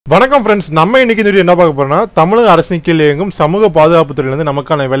வணக்கம் ஃப்ரெண்ட்ஸ், நம்ம இன்னைக்கு இந்த வீடியோ என்ன பார்க்க போறோம்னா தமிழக அரசின் கீழ் இயங்கும் சமூக பாதுகாப்பு துறையிலிருந்து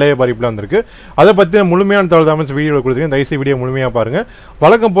நமக்கான வேலையை அறிவிப்புல வந்திருக்கு. அதை பத்தின முழுமையான தகவல் தான் வீடியோவில் கொடுத்துருக்கேன். தயவுசெய்து வீடியோ முழுமையாக பாருங்க.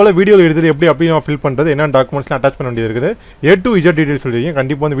 வழக்கம் போல வீடியோவில் எடுத்து எப்படி ஃபில் பண்றது, என்ன டாக்குமெண்ட்ஸ்லாம் அட்டாச் பண்ண வேண்டியது இருக்குது, A to Z டீடைல்ஸ் சொல்லிருக்கேன்.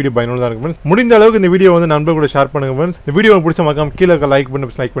 கண்டிப்பாக இந்த வீடியோ பயனுள்ளதாக இருக்கும் ஃப்ரெண்ட்ஸ். முடிந்த அளவுக்கு இந்த வீடியோ வந்து நண்பர்களோட ஷேர் பண்ணுங்க ஃப்ரெண்ட்ஸ். இந்த வீடியோ பிடிச்ச மறக்காம கீழே லைக்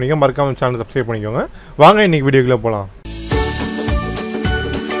பண்ணிக்கோங்க, மறக்காம சேனல் சப்ஸ்கிரைப் பண்ணிக்கோங்க. வாங்க இன்னைக்கு வீடியோக்குள்ள போகலாம்.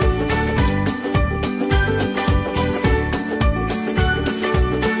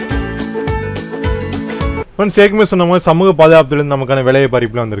 சேர்க்குமே சொன்ன மாதிரி சமூக பாதுகாப்புலேருந்து நமக்கான வேலையை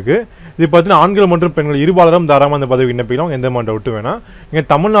அறிவிப்புல வந்திருக்கு. இது பார்த்தீங்கன்னா ஆண்கள் மற்றும் பெண்கள் இருபாலரும் தாராளமாக இந்த பதவி விண்ணப்பிக்கலாம். எந்த மாவட்டம் விட்டு வேணாம். நீங்கள்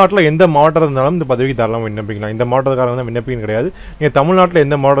தமிழ்நாட்டில் எந்த மாவட்டம் இருந்தாலும் இந்த பதவிக்கு தாராளமாக விண்ணப்பிக்கலாம். இந்த மாவட்டக்காரங்க தான் விண்ணப்பிக்கணும் கிடையாது. நீங்கள் தமிழ்நாட்டில்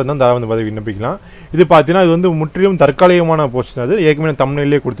எந்த மாவட்டம் இருந்தாலும் தாராளமாக இந்த பதவி விண்ணப்பிக்கலாம். இது பார்த்தீங்கன்னா இது வந்து முற்றிலும் தற்காலிகமான போஸ்ட். அது ஏற்கனவே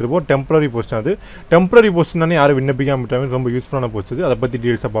தமிழ்நிலையே கொடுத்துருப்போம். Temporary post. அது டெம்பரரி போஸ்ட்னாலே யாரும் விண்ணப்பிக்காம விட்டாங்க. ரொம்ப யூஸ்ஃபுல்லான போஸ்ட். அதை பற்றி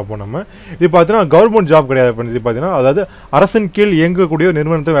டீடைல்ஸாக பார்ப்போம் நம்ம. இது பார்த்தீங்கன்னா கவர்மெண்ட் ஜாப் கிடையாது. இது பார்த்தீங்கன்னா அதாவது அரசின் கீழ் இயங்கக்கூடிய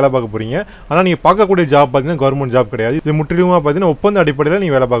நிறுவனத்தை வேலை பார்க்க போறீங்க. ஆனால் நீங்கள் பார்க்கக்கூடிய ஜாப் பார்த்தீங்கன்னா கவர்மெண்ட் ஜாப் கிடையாது. இது முற்றிலுமா பார்த்தீங்கன்னா ஒப்பந்த அடிப்படையில்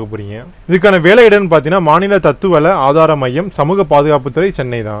நீங்க வேலை பார்க்க போறீங்க. இதுக்கான வேலை இடம்னு பார்த்தீங்கன்னா மாநில தத்துவ ஆதார மையம் சமூக பாதுகாப்புத்துறை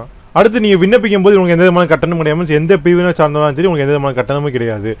சென்னை தான். அடுத்து நீங்கள் விண்ணப்பிக்கும் போது உங்களுக்கு எந்த விதமான கட்டணம் கிடையாது. எந்த பிரிவினை சார்ந்தாலும் சரி உங்களுக்கு எந்த விதமான கட்டணமும்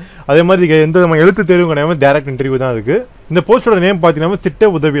கிடையாது. அதே மாதிரி எந்த விதமான எழுத்து தேர்வும் கிடையாது. டைரக்ட் இன்டர்வியூ தான் இருக்கு. இந்த போஸ்டோட நேம் பார்த்தீங்கன்னா திட்ட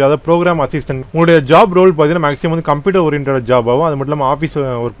உதவி, அதாவது ப்ரோக்ராம் அசிஸ்டன்ட். உங்களுடைய ஜாப் ரோல் பார்த்தீங்கன்னா மேக்ஸிமம் வந்து கம்ப்யூட்டர் ஓரியன்ட் ஜாப் ஆகும். அது மட்டும் இல்லாமல் ஆஃபீஸ்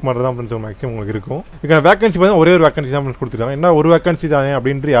ஒர்க் மாதிரி தான் ஃப்ரெண்ட்ஸ் மேக்ஸிமம் உங்களுக்கு இருக்கும். இதுக்கான வேகன்சி பார்த்தீங்கன்னா ஒரே ஒரு வேகன்சி தான் கொடுத்துருக்காங்க. என்ன ஒரு வேகன்சி தானே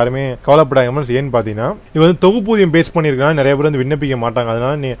அப்படின்ட்டு யாருமே கவலைப்படாங்க. ஏன்னு பார்த்தீங்கன்னா இது வந்து தொகுப்பூதியம் பேஸ் பண்ணியிருக்காங்க. நிறைய பேர் வந்து விண்ணப்பிக்க மாட்டாங்க.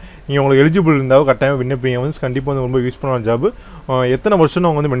 அதனால நீங்கள் உங்களுக்கு எலிஜிபிள் இருந்தாலும் கட்டாயம் விண்ணப்பிங்க வந்து கண்டிப்பாக வந்து ரொம்ப யூஸ்ஃபுல்லான ஜாப். எத்தனை வருஷம்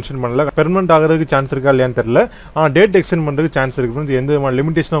அவங்க வந்து மென்ஷன் பண்ணல. பெர்மனன்ட் ஆகிறதுக்கு சான்ஸ் இருக்கா இல்லையான்னு தெரியல. ஆனால் டேட் எக்ஸ்டெண்ட் பண்ணுறதுக்கு சான்ஸ் இருக்கு ஃப்ரெண்ட்ஸ். எந்த விதமான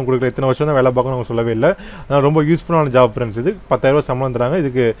லிமிடேஷன் அவங்க கொடுக்கல. எத்தனை வருஷம் தான் வேலை பார்க்கணும் அவங்க சொல்லவே இல்லை. அதனால் ரொம்ப யூஸ்ஃபுல்லான ஜாப் ஃப்ரெண்ட்ஸ். இது 10,000 சம்பளம் தராங்க.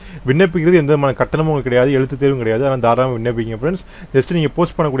 இதுக்கு விண்ணப்பிக்கிறது எந்த விதமான கட்டணமும் கிடையாது, எழுத்து தேர்வும் கிடையாது. அதனால் தாராளமாக விண்ணப்பிங்க ஃப்ரெண்ட்ஸ். ஜஸ்ட் நீங்கள்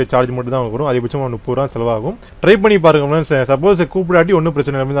போஸ்ட் பண்ணக்கூடிய சார்ஜ் மட்டும் தான் வரும். அதிகபட்சம் 30 ரூபா செலவாகும். ட்ரை பண்ணி பாருங்க ஃப்ரெண்ட்ஸ். சப்போஸ் கூப்பிடாட்டி ஒன்றும்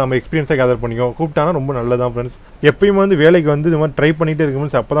பிரச்சனை இல்லை, நம்ம எக்ஸ்பீரியன்ஸாக கேதர் பண்ணிக்கோ. கூப்பிட்டானா ரொம்ப நல்லதான் ஃப்ரெண்ட்ஸ். எப்பயுமே வந்து வேலைக்கு வந்து இது மாதிரி ட்ரை பண்ணிட்டே இருக்கும்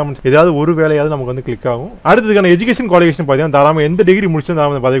ஃப்ரெண்ட்ஸ். அப்போ தான் ஏதாவது ஒரு வேலையாவது நமக்கு வந்து கிளிக் ஆகும். அடுத்ததுக்கான எஜுகேஷன் குவாலிஃபிகேஷன் பார்த்தீங்கன்னா தாராளமாக எந்த டிகிரி முடிச்சு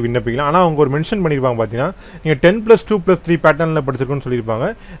தாராளமாக பதவி விண்ணப்பிக்கலாம். ஆனால் அவங்க ஒரு மென்ஷன் பண்ணியிருப்பாங்க பார்த்தீங்கன்னா நீங்கள் 10+2+3 பேட்டர்னில் படிச்சிருக்குன்னு சொல்லியிருப்பாங்க.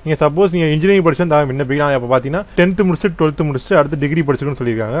 நீங்கள் சப்போஸ் நீங்கள் இன்ஜினியரிங் படிச்சு தான் விண்ணப்பிக்கலாம். அப்போ பார்த்தீங்கன்னா 10th முடிச்சுட்டு 12th முடிச்சுட்டு அடுத்து டிகிரி படிச்சிருக்குன்னு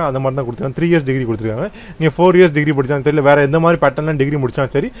சொல்லியிருக்காங்க. அந்த மாதிரி தான் கொடுத்துருக்காங்க. 3 இயர்ஸ் டிகிரி கொடுத்துருக்காங்க. நீங்கள் 4 இயர்ஸ் டிகிரி படிச்சாலும் சரி, வேறு எந்த மாதிரி பேட்டர்னில் டிகிரி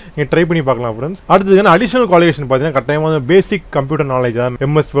முடிச்சாலும் சரி நீங்கள் ட்ரை பண்ணி பார்க்கலாம் ஃப்ரெண்ட்ஸ். அடுத்ததுக்கான அடிஷனல் குவாலிஃபிகேஷன் பார்த்தீங்கன்னா கட்டாயமாக basic computer knowledge,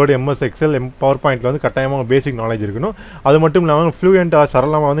 MS word, MS XL, power பாயிண்ட்ல வந்து கட்டாயமாக பேசிக் நாலேஜ் இருக்கணும். அது மட்டும் இல்லாமல் ஃப்ளூயண்டாக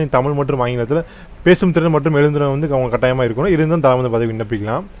சரளமாக வந்து தமிழ் மற்றும் ஆங்கிலத்தில் பேசும் திறன் மற்றும் எழுதுறது வந்து அவங்க கட்டாயமாக இருக்கணும். இருந்தாலும் தாராளமாக பதவி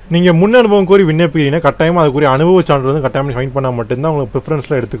விண்ணப்பிக்கலாம். நீங்கள் முன் அனுபவம் கோரி விண்ணப்பிக்கிறீங்கன்னா கட்டாயமாக அதுக்குரிய அனுபவ சான்று வந்து கட்டாயமாக சைன் பண்ணால் மட்டும்தான் உங்களுக்கு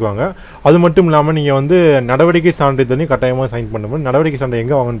ப்ரிஃபரன்ஸில் எடுத்துக்குவாங்க. அது மட்டும் இல்லாமல் நீங்கள் வந்து நடவடிக்கை சான்றிதழையும் கட்டாயமாக சைன் பண்ணணும். நடவடிக்கை சான்று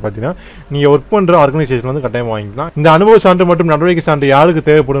எங்கே வாங்கன்னு பார்த்தீங்கன்னா நீங்கள் ஒர்க் பண்ணுற ஆர்கனைசேஷன் வந்து கட்டாயமாக வாங்கிக்கலாம். இந்த அனுபவ சான்று மற்றும் நடவடிக்கை சான்று யாருக்கு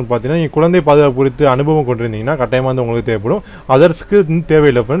தேவைப்படும் பார்த்தீங்கன்னா நீங்கள் குழந்தை பாதுகாப்பு குறித்து அனுபவம் கொண்டிருந்தீங்கன்னா கட்டாயமாக வந்து உங்களுக்கு தேவைப்படும். அதர்ஸ்க்கு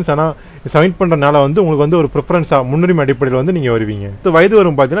தேவையில்லை ஃப்ரெண்ட்ஸ். ஆனால் சைன் பண்ணுறதுனால வந்து உங்களுக்கு வந்து ஒரு ப்ரிஃபரன்ஸாக முன்னுரிமை அடிப்படையில் வந்து நீங்கள் வருவீங்க. வயது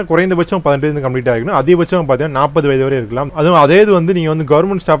வரும் பார்த்தீங்கன்னா குறைந்தபட்சம் 18 வயது கம்ப்ளீட் ஆகிடும். அதிகபட்சம் பார்த்தீங்கன்னா 40 வயது வரை இருக்கலாம். அதுவும் அதே இது வந்து நீங்கள் வந்து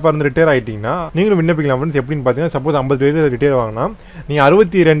கவர்மெண்ட் ஸ்டாஃபாக இருந்து ரிட்டையர் ஆகிட்டீங்கன்னா நீங்களும் விண்ணப்பிக்கலாம் ஃப்ரெண்ட்ஸ். எப்படின்னு பார்த்தீங்கன்னா சப்போஸ் 50 வயது ரிட்டையர் வாங்கினா நீங்கள்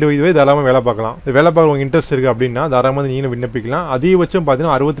 62 வயது தாராளமாக வேலை பார்க்கலாம். வேலை பார்க்க உங்களுக்கு இன்ட்ரெஸ்ட் இருக்குது அப்படின்னா தாராளமாக நீங்களும் விண்ணப்பிக்கலாம். அதிகபட்சம்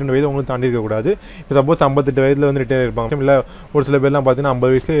பார்த்தீங்கன்னா 62 வயது உங்களுக்கு தாண்டி இருக்கக்கூடாது. இப்போ சப்போஸ் 58 வயதில் வந்து ரிட்டையர் இருப்பாங்க. இல்லை ஒரு சில பேர்லாம் பார்த்தீங்கன்னா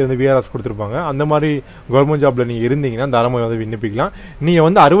 50 வயசுல வந்து VRS கொடுத்துருப்பாங்க. அந்த மாதிரி கவர்மெண்ட் ஜாப்ல நீங்கள் இருந்தீங்கன்னா தாராளமாக வந்து விண்ணப்பிக்கலாம். நீங்கள்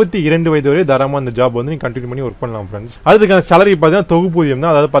வந்து 62 வயது வரை தாராளமாக அந்த ஜாப் வந்து நீங்கள் கண்டினியூ பண்ணி ஒர்க் பண்ணலாம் ஃப்ரெண்ட்ஸ். அதுக்கான சேலரி பார்த்தீங்கன்னா தொகுப்பூதியம்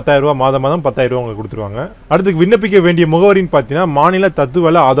தான். அதாவது 10,000 ரூபா மாதம் 10,000 ரூபா உங்களுக்கு கொடுத்துருவாங்க. அடுத்து விண்ணப்பிக்க வேண்டிய முகவரின்னு பார்த்தீங்கன்னா மாநில தத்துவ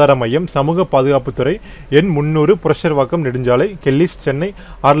ஆதார மையம் சமூக பாதுகாப்புத்துறை, எண் 300, புரஷர்வாக்கம், நெடுஞ்சாலை, கெல்லிஸ், சென்னை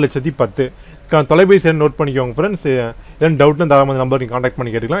 6,10,000. தொலைபேசி எண் நோட் பண்ணிக்கோங்க ஃப்ரெண்ட்ஸ். என் டவுட்னா தாராளமாக நம்பர் நீங்கள் கான்டாக்ட்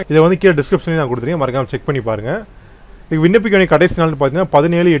பண்ணி கேட்டுக்கலாம். இதை வந்து கீழே டிஸ்கிரிப்ஷனில் நான் கொடுத்துருக்கேன். மறக்காம செக் பண்ணி பாருங்க. இதுக்கு விண்ணப்பிக்க வேண்டிய கடைசி நாள் பார்த்தீங்கன்னா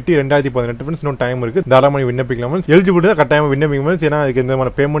 17/8/2018 ஃப்ரெண்ட்ஸ். இன்னும் டைம் இருக்குது. தாராளமாக விண்ணப்பிக்கலாம் ஃப்ரெண்ட்ஸ். எலிஜிபிள் தான் கட்டாயமாக விண்ணப்பிக்கும் ஃப்ரெண்ட்ஸ். ஏன்னா அதுக்கு எந்த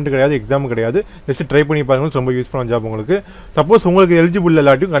மாதிரி பேமெண்ட் கிடையாது, எக்ஸாம் கிடையாது. ஜஸ்ட் ட்ரை பண்ணி பாருங்க. ரொம்ப யூஸ்ஃபுல்லான ஜாப் உங்களுக்கு. சப்போஸ் உங்களுக்கு எலிஜிபிள்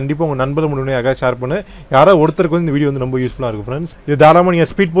இல்லாட்டியும் கண்டிப்பாக உங்கள் நண்பர் முன்னாடி ஷேர் பண்ணு. யாராவது ஒருத்தருக்கு வந்து இந்த வீடியோ வந்து ரொம்ப யூஸ்ஃபுல்லாக இருக்கும் ஃப்ரெண்ட்ஸ். இது தாராளமாக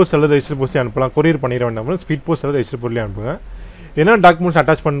நீங்கள் ஸ்பீட் போஸ்ட் அல்லது ரெஜிஸ்டர் போஸ்ட் அனுப்பலாம். கொரியர் பண்ணிட வேண்டாம். ஸ்பீட் போஸ்ட் அல்லது ரெஜிஸ்டர் போஸ்ட்லேயே அனுப்புங்க. என்ன டாக்குமெண்ட்ஸ்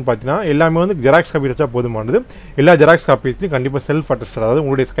அட்டாச் பண்ணு பார்த்தீங்கன்னா எல்லாமே வந்து ஜெராக்ஸ் காப்பி வச்சா போதுமானது. எல்லா ஜெராக்ஸ் காப்பீஸ்லையும் கண்டிப்பாக செல்ஃப் அட்டஸ்டட், அதாவது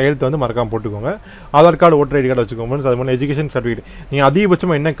உங்களுடைய கையெழுத்து வந்து மறக்காம போட்டுக்கோங்க. Aadhaar card, voter ID card வச்சுக்கோங்க. அது மாதிரி எஜுகேஷன் சர்டிஃபிகேட் நீங்கள்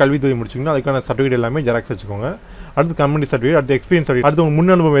அதிகபட்சமாக என்ன கல்வி தொழில் முடிச்சிங்கன்னா அதுக்கான சர்டிஃபிகேட் எல்லாமே ஜெராக்ஸ் வச்சுக்கோங்க. அடுத்து கம்யூனிட்டி சர்டிஃபிகேட், அடுத்து எக்ஸ்பீரியன்ஸ் சர்டிஃபிகேட், அடுத்து உங்கள்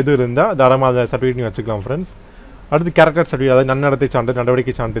முன் அனுபவம் எது இருந்தால் தாராளமாக அந்த சர்டிஃபிகேட் நீங்கள் வச்சுக்கலாம் ஃப்ரெண்ட்ஸ். அடுத்து கேரக்டர் சர்டிஃபிகேட், அதாவது நன்னடத்தை சான்றிதழ்,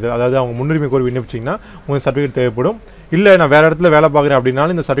 நடவடிக்கை சான்றிதழ், அதாவது அவங்க முன்னுரிமை கோரி விண்ணப்பிச்சிங்கன்னா உங்களுக்கு சர்டிஃபிகேட் தேவைப்படும். இல்லை நான் வேறு இடத்துல வேலை பார்க்குறேன்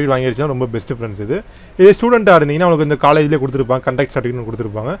அப்படின்னாலும் இந்த சர்டிஃபிகேட் வாங்கி வச்சுன்னா ரொம்ப பெஸ்ட் ஃப்ரெண்ட்ஸ். இதே ஸ்டூடெண்ட்டாக இருந்தீங்கன்னா உங்களுக்கு இந்த காலேஜ்லேயே கொடுத்துருப்பாங்க, கண்டக்ட் சர்டிஃபிகேட்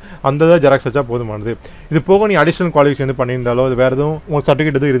கொடுத்துருப்பாங்க, அந்த இதை ஜெராக்ஸ் வச்சா போதுமானது. இது போக நீ அடிஷனல் குவாலிஃபிகேஷன் வந்து பண்ணியிருந்தாலோ அது வேறு எதுவும் உங்களுக்கு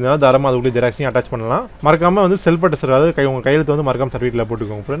சர்டிஃபிகேட் எதுவும் இருந்தாலும் தாராளமாக அதுக்குள்ளே ஜெராக்ஸையும் அட்டாச் பண்ணலாம். மறக்காமல் வந்து செல்ஃப் அட்டஸ்டர், அதாவது உங்கள் கையெழுத்து வந்து மறக்காம சர்டிஃபிகேட்டில்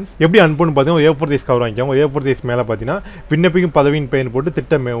போட்டுக்கோங்க ஃப்ரெண்ட்ஸ். எப்படி அனுப்புன்னு பார்த்தீங்கன்னா A4 சைஸ் கவர் வாங்கிக்கோங்க. A4 சைஸ் மேலே பார்த்தீங்கன்னா விண்ணப்பிக்கும் பதவியின் பெயர் போட்டு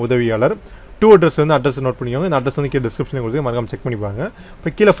திட்ட உதவியாளர் 2 அட்ரஸ் வந்து அட்ரஸ் நோட் பண்ணிக்கோங்க. இந்த அட்ரஸ் வந்து கீழே டிஸ்கிரிப்ஷனில் கொடுத்து மறக்காம செக் பண்ணிப்பாங்க. இப்போ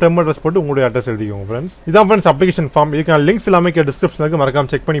கீழே ஃப்ரம் அட்ரஸ் போட்டு உங்களுடைய அட்ரஸ் எழுதிக்கோங்க ஃப்ரெண்ட்ஸ். இதான் ஃப்ரெண்ட்ஸ் அப்ளிகேஷன் ஃபார்ம். இதுக்கான லிங்க்ஸ் எல்லாமே கீழே டிஸ்கிரிப்ஷனுக்கு மறக்காம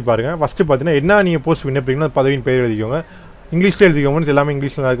செக் பண்ணி பாருங்க. ஃபஸ்ட்டு பார்த்தீங்கன்னா என்ன நீங்கள் போஸ்ட் விண்ணப்பிங்கன்னா பதவியின் பெயர் எழுதிக்கோங்க. இங்கிலீஷில் எழுதிக்கோங்க, எல்லாமே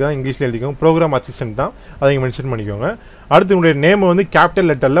இங்கிலீஷில் தான் இருக்குது, இங்கிலீஷில் எழுதிக்கோங்க. ப்ரோக்ராம் அசிஸ்டன்ட் தான், அதை நீங்கள் மென்ஷன் பண்ணிக்கோங்க. அடுத்து உங்களுடைய நேம் வந்து கேபிட்டல்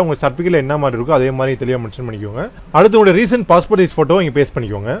லெட்டரில் உங்கள் சர்டிஃபிகேட்டில் என்ன மாதிரி இருக்கோ அதே மாதிரி தெளிவாக மென்ஷன் பண்ணிக்கோங்க. அடுத்து உங்களுடைய ரீசன்ட் பாஸ்போர்ட் சைஸ் ஃபோட்டோவை இங்கே பேஸ்ட்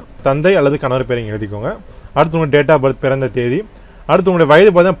பண்ணிக்கோங்க. தந்தை அல்லது கணவர் பேரை இங்கே எழுதிக்கோங்க. அடுத்து உங்கள் டேட் ஆஃப் பர்த், பிறந்த தேதி. அடுத்து உங்களுடைய வயது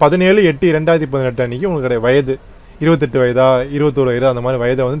பார்த்தீங்கன்னா 17/8/2018 அன்றைக்கி உங்களுக்கு வயது 28 வயதா 21 வயதா அந்த மாதிரி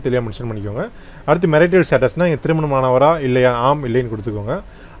வயதை வந்து தெளிவாக மென்ஷன் பண்ணிக்கோங்க. அடுத்து மேரிட்டல் ஸ்டேட்டஸ்னால் நீங்கள் திருமணமானவரா இல்லையா, ஆம் இல்லைன்னு கொடுத்துக்கோங்க.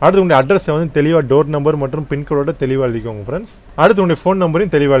 அடுத்து உங்களுடைய அட்ரஸை வந்து தெளிவாக டோர் நம்பர் மற்றும் பின்கோடோட தெளிவாக எழுதிக்கோங்க ஃப்ரெண்ட்ஸ். அடுத்து உங்களுடைய ஃபோன்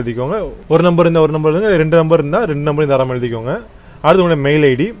நம்பரையும் தெளிவாக எழுதிக்கோங்க. ஒரு நம்பர் இருந்தால் ஒரு நம்பர் இருந்தால் 2 நம்பர் இருந்தால் 2 நம்பரையும் தாராளமாக எழுதிக்கோங்க. அடுத்து உங்களுடைய மெயில்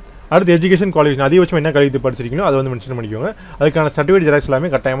ஐடி. அடுத்து எஜுகேஷன் குவாலிஃபிகேஷன், அதிகபட்சம் என்ன கல்வி படிச்சிருக்கீங்களோ அதை வந்து மென்ஷன் பண்ணிக்கோங்க. அதுக்கான சர்டிஃபிகேட் ஜெராக்ஸ் எல்லாமே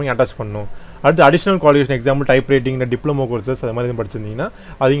கட்டாயமாக அட்டாச் பண்ணணும். அடுத்து additional qualification, example type writing, இந்த டிப்ளமோ கோர்சஸ் அது மாதிரி படிச்சிருந்தீங்கன்னா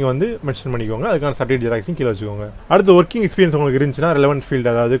அதையும் வந்து மென்ஷன் பண்ணிக்கோங்க. அதுக்கான சர்டிஃபிகேட் ஜெராக்ஸும் கீழே வச்சுக்கோங்க. அடுத்து ஒர்க்கிங் எக்ஸ்பீரியன்ஸ் உங்களுக்கு இருந்துச்சுன்னா ரெலவென்ட் ஃபீல்டு,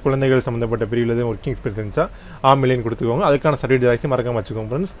 அதாவது குழந்தைகள் சம்மந்தப்பட்ட பிரிவில் ஒர்க்கிங் எக்ஸ்பீரியன்ஸ் இருந்துச்சா ஆமில்லைன்னு கொடுத்துக்கோங்க. அதுக்கான சர்டிஃபிகேட் ஜெராக்ஸும் மறக்காம வச்சுக்கோங்க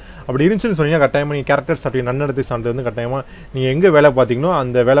ஃப்ரெண்ட்ஸ். அப்படி இருந்துச்சுன்னு சொன்னீங்கன்னா கட்டாயமாக நீங்கள் கேரக்டர் சர்டிஃபிகேட், நன்னடத்தை சான்றிதழ் வந்து கட்டாயமாக நீங்கள் எங்கே வேலை பார்த்தீங்களோ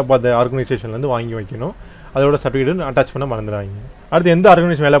அந்த வேலை பார்த்த ஆர்கனைசேஷன்லேருந்து வாங்கி வைக்கணும். அதோட சர்டிஃபிகேட் அட்டாச் பண்ண மறந்துடாதீங்க. அடுத்து எந்த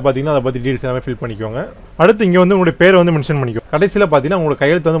ஆர்கனைசேஷன் வேலை பார்த்தீங்கன்னா அதை பற்றி டீட்டெயில்ஸ் எல்லாமே ஃபில் பண்ணிக்கோங்க. அடுத்து இங்கே வந்து உங்களுடைய பேரை வந்து மென்ஷன் பண்ணிக்கோங்க. கடைசியில் பார்த்தீங்கன்னா உங்களுக்கு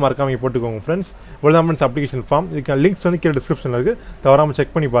கையெழுத்து வந்து மறக்காம போட்டுக்கோங்க ஃப்ரெண்ட்ஸ். இவ்வளோதான் அப்ளிகேஷன் ஃபார்ம். இதுக்கு லிங்க்ஸ் வந்து கீழே டிஸ்கிரிப்ஷனில் இருக்குது, தவறாமல்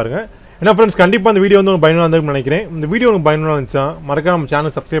செக் பண்ணி பாருங்கள். ஏன்னா ஃப்ரெண்ட்ஸ் கண்டிப்பாக இந்த வீடியோ வந்து உங்களுக்கு பயனுள்ள இருந்துன்னு நினைக்கிறேன். இந்த வீடியோ உங்களுக்கு பயனுள்ள இருந்துச்சா மறக்காம நம்ம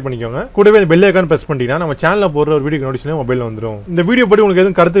சேனல் சப்ஸ்கிரைப் பண்ணிக்கோங்க. கூடவே இந்த பெல் ஐகான் பிரஸ் பண்ணிட்டீங்கன்னா நம்ம சேனலில் போடுற ஒரு வீடியோ நோட்டிஃபிகேஷன் மொபைலில் வந்துடும். இந்த வீடியோ பற்றி உங்களுக்கு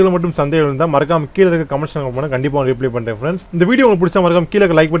எதுவும் கருத்துக்கள் மட்டும் சந்தேகம் இருந்தால் மறக்காம கீழே இருக்க கமெண்ட்ஸ் பண்ண கண்டிப்பாக ரிப்ளை பண்ணுறேன் ஃப்ரெண்ட்ஸ். இந்த வீடியோ உங்களுக்கு பிடிச்சா மறக்காம கீழே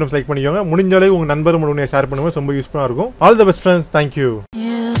லைக் பட்டன் லைக் பண்ணிக்கோங்க. முடிஞ்ச அளவுக்கு உங்கள் நண்பர் மூலமாக ஷேர் பண்ணும்போது ரொம்ப யூஸ்ஃபுல்லாக இருக்கும். All the best friends. Thank you.